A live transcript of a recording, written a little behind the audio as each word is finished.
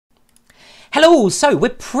Hello, so we're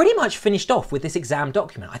pretty much finished off with this exam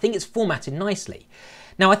document. I think it's formatted nicely.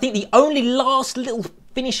 Now I think the only last little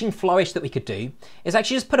finishing flourish that we could do is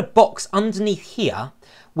actually just put a box underneath here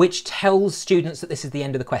which tells students that this is the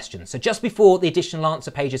end of the question. So just before the additional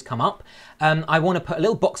answer pages come up, I want to put a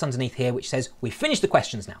little box underneath here which says we've finished the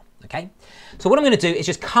questions now, okay? So what I'm going to do is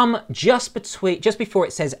just come just before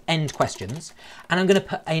it says end questions, and I'm going to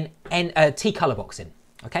put a T-color box in.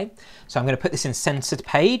 Okay, so I'm going to put this in centered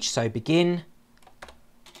page. So begin,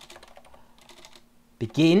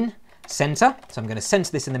 center. So I'm going to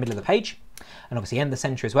center this in the middle of the page and obviously end the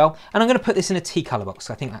center as well. And I'm going to put this in a T-color box.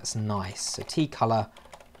 So I think that's nice. So T-color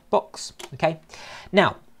box. Okay.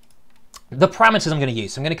 Now, the parameters I'm going to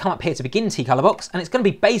use. So I'm going to come up here to begin T-color box, and it's going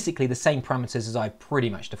to be basically the same parameters as I've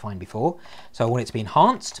pretty much defined before. So I want it to be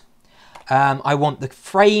enhanced. I want the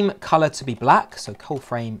frame color to be black. So whole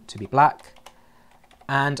frame to be black.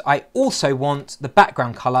 And I also want the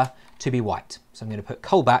background color to be white. So I'm going to put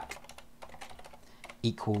colback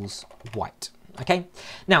equals white. Okay.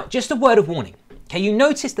 Now, just a word of warning. Okay, you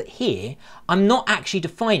notice that here I'm not actually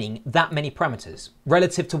defining that many parameters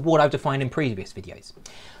relative to what I've defined in previous videos.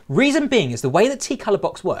 Reason being is the way that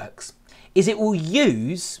TColorBox works is it will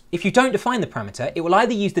use, if you don't define the parameter, it will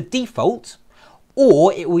either use the default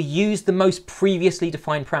or it will use the most previously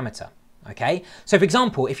defined parameter. Okay. So for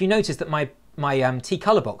example, if you notice that my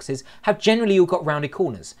T-color boxes have generally all got rounded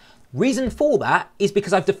corners. Reason for that is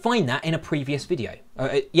because I've defined that in a previous video.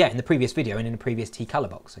 In the previous video and in a previous T-color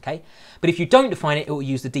box, okay? But if you don't define it, it will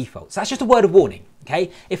use the default. So that's just a word of warning,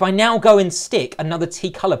 okay? If I now go and stick another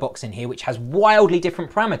T-color box in here, which has wildly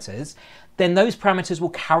different parameters, then those parameters will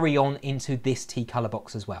carry on into this T-color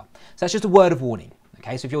box as well. So that's just a word of warning,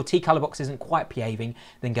 okay? So if your T-color box isn't quite behaving,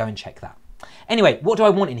 then go and check that. Anyway, what do I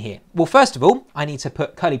want in here? Well, first of all, I need to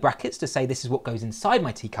put curly brackets to say this is what goes inside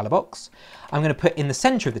my T-color box. I'm going to put in the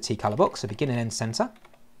center of the T-color box, so begin and end center.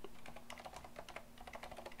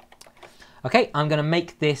 Okay, I'm going to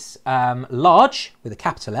make this large with a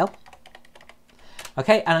capital L.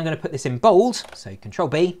 Okay, and I'm going to put this in bold, so Control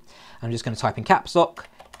B. I'm just going to type in caps lock,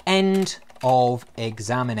 end of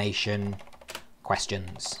examination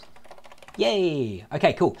questions. Yay!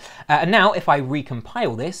 Okay, cool. And now if I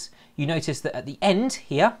recompile this, you notice that at the end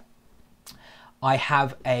here, I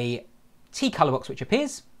have a T-color box which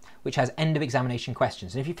appears, which has end of examination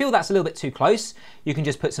questions. And if you feel that's a little bit too close, you can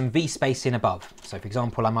just put some V space in above. So for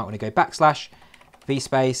example, I might want to go backslash, V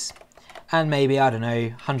space, and maybe, I don't know,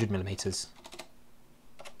 100 millimeters.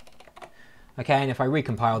 Okay, and if I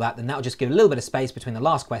recompile that, then that'll just give a little bit of space between the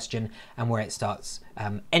last question and where it starts,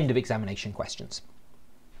 end of examination questions.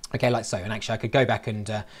 Okay, like so, and actually I could go back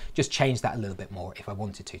and just change that a little bit more if I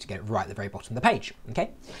wanted to get it right at the very bottom of the page, okay?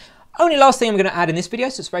 Only last thing I'm gonna add in this video,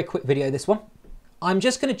 so it's a very quick video, this one. I'm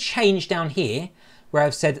just gonna change down here where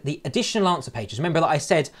I've said the additional answer pages. Remember that I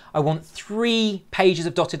said I want 3 pages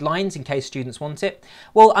of dotted lines in case students want it.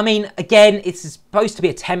 Well, I mean, again, it's supposed to be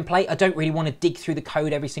a template. I don't really want to dig through the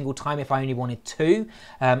code every single time if I only wanted 2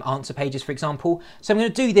 answer pages, for example. So I'm going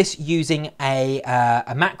to do this using a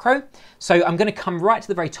macro. So I'm going to come right to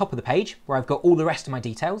the very top of the page where I've got all the rest of my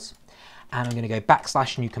details. And I'm going to go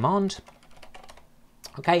backslash new command.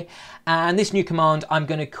 Okay, and this new command I'm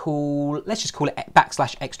going to call, let's just call it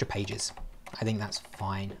backslash extra pages. I think that's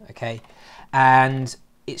fine, okay? And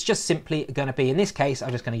it's just simply going to be, in this case,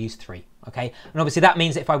 I'm just going to use 3, okay? And obviously that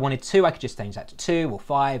means that if I wanted 2, I could just change that to 2 or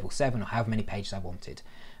 5 or 7 or however many pages I wanted.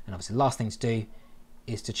 And obviously the last thing to do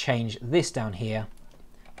is to change this down here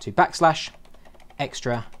to backslash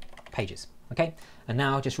extra pages, okay? And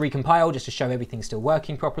now just recompile just to show everything's still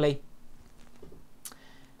working properly.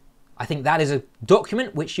 I think that is a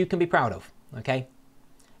document which you can be proud of, okay?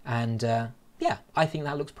 And yeah, I think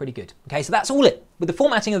that looks pretty good. Okay, so that's all it. With the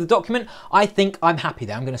formatting of the document, I think I'm happy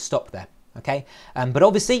there. I'm going to stop there. Okay, but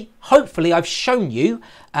obviously, hopefully I've shown you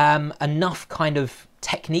enough kind of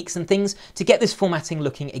techniques and things to get this formatting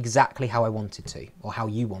looking exactly how I wanted to, or how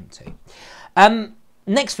you want to.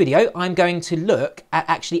 Next video, I'm going to look at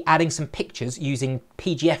actually adding some pictures using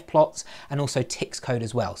PGF plots and also TIX code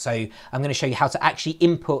as well. So I'm going to show you how to actually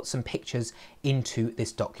import some pictures into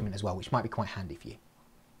this document as well, which might be quite handy for you.